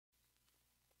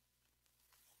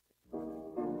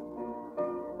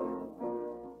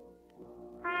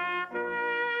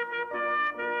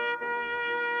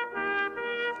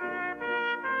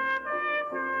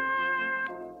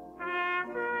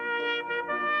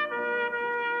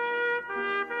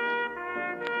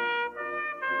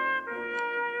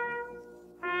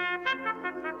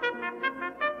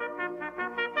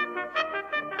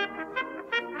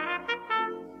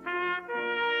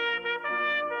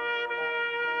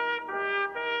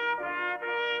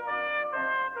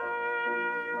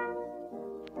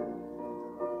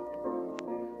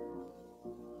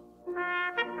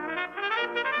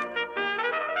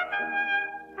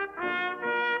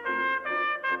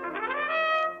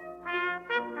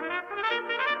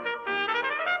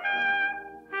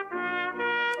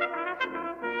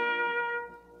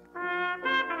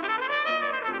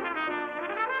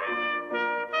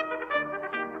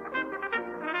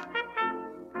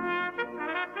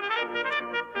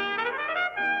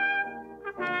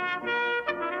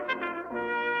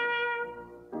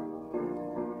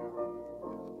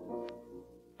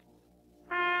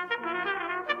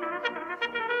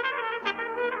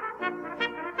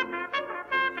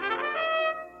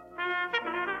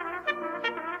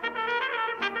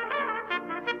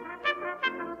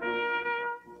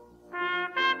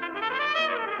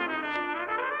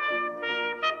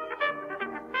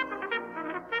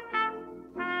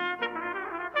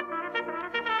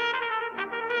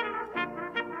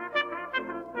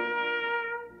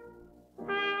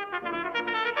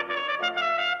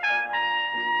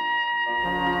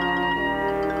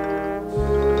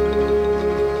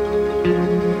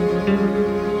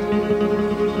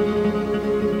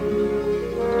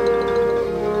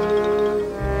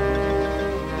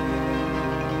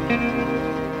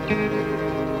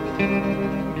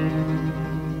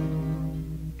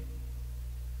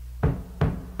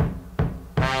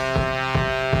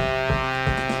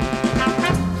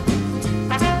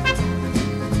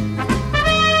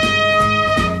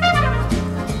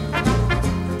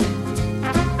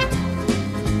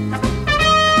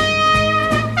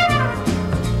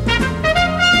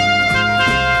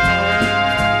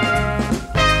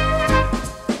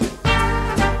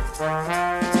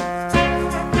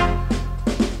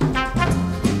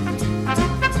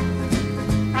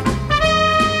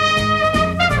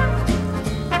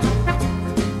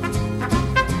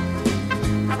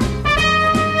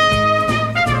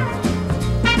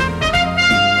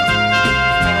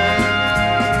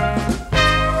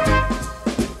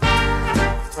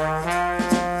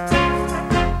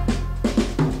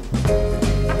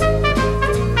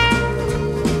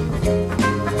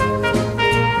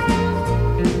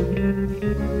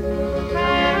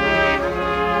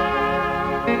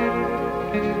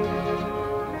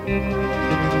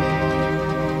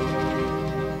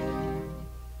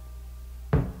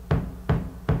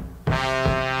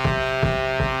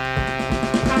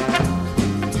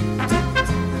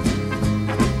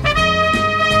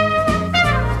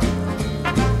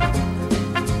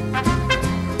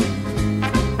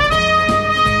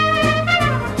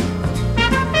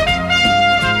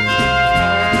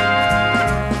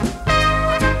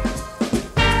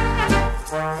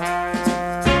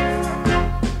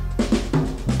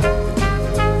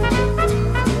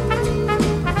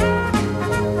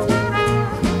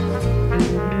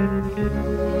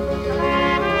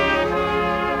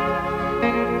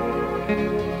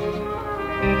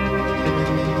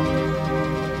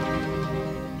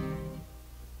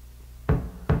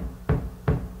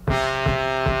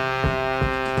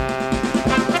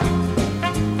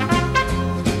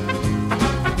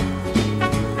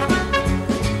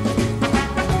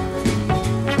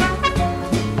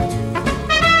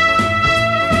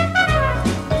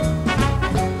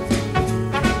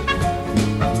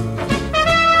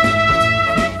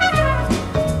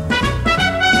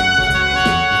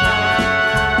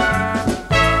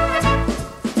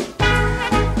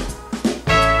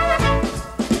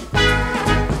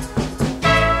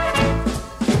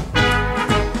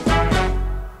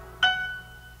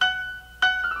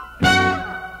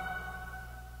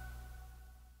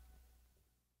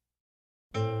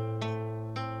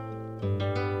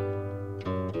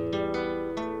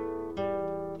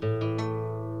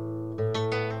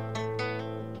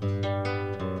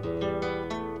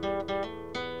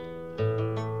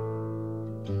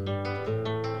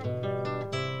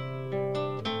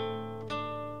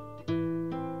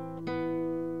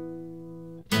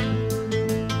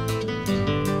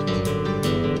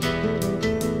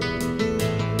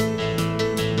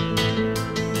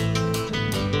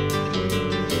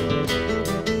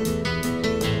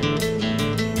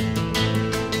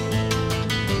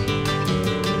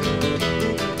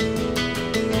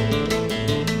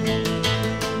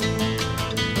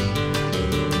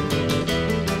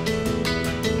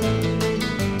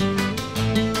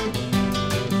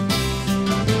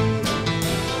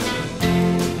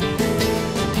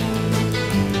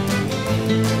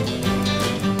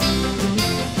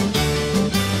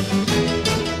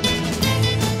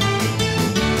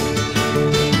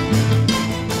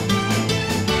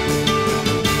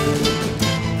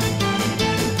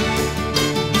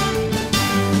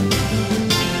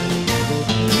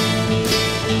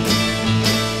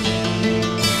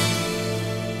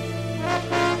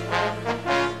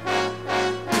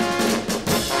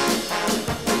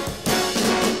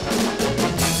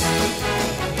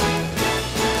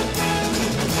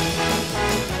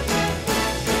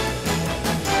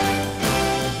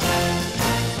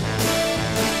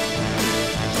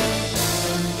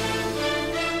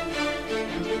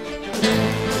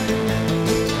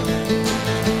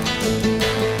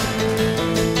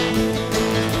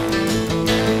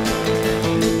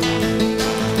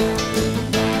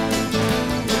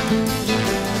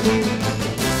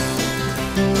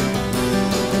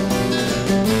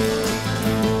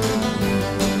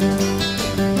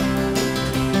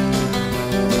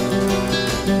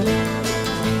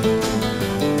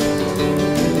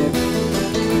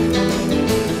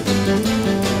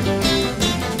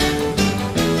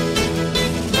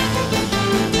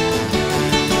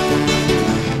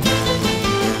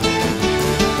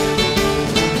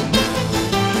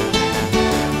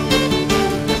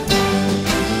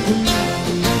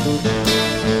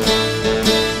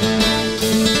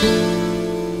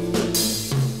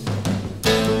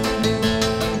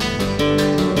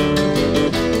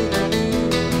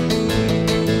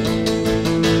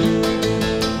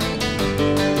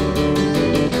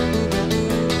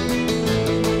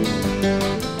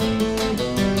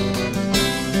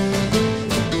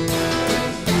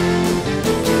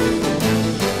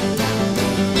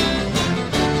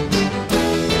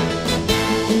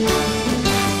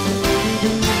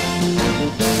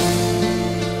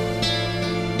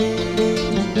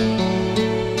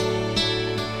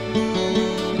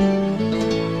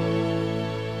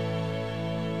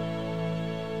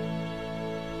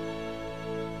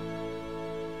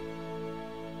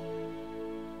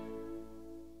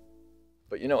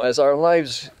as our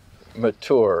lives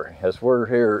mature, as we're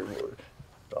here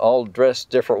all dressed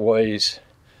different ways,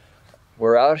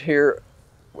 we're out here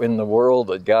in the world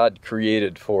that God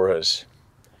created for us.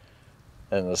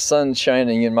 And the sun's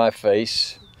shining in my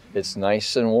face. It's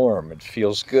nice and warm. It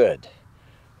feels good.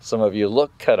 Some of you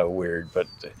look kind of weird, but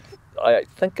I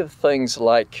think of things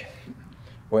like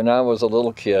when I was a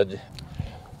little kid,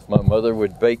 my mother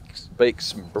would bake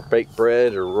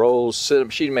bread or rolls.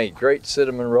 She made great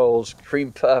cinnamon rolls,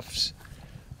 cream puffs,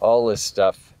 all this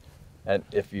stuff. And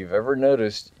if you've ever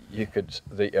noticed,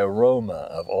 the aroma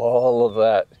of all of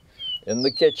that in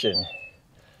the kitchen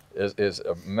is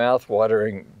a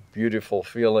mouth-watering, beautiful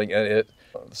feeling. And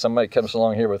somebody comes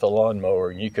along here with a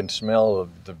lawnmower, and you can smell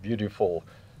the beautiful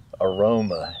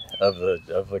aroma of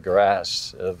the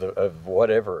grass, of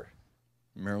whatever.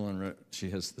 Marilyn,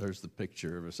 there's the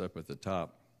picture of us up at the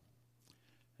top.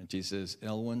 And she says,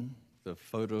 Elwyn, the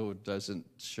photo doesn't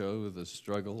show the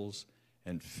struggles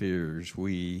and fears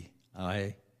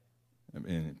I,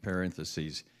 in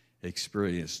parentheses,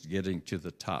 experienced getting to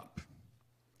the top.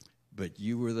 But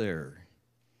you were there.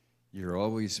 You've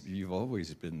always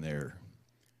been there,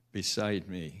 beside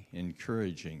me,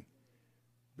 encouraging,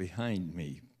 behind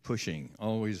me, pushing,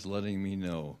 always letting me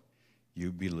know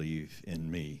you believe in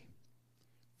me.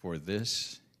 For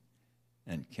this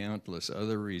and countless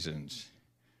other reasons,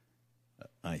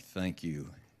 I thank you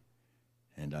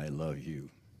and I love you.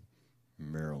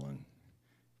 Marilyn,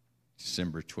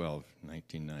 December 12,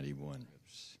 1991.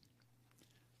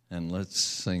 And let's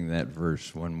sing that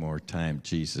verse one more time.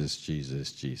 Jesus,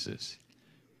 Jesus, Jesus.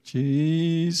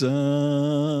 Jesus,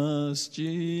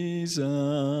 Jesus,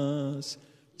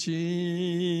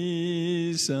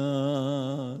 Jesus.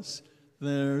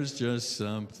 There's just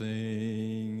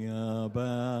something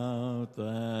about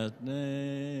that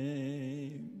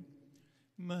name.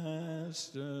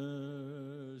 Master,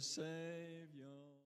 Savior,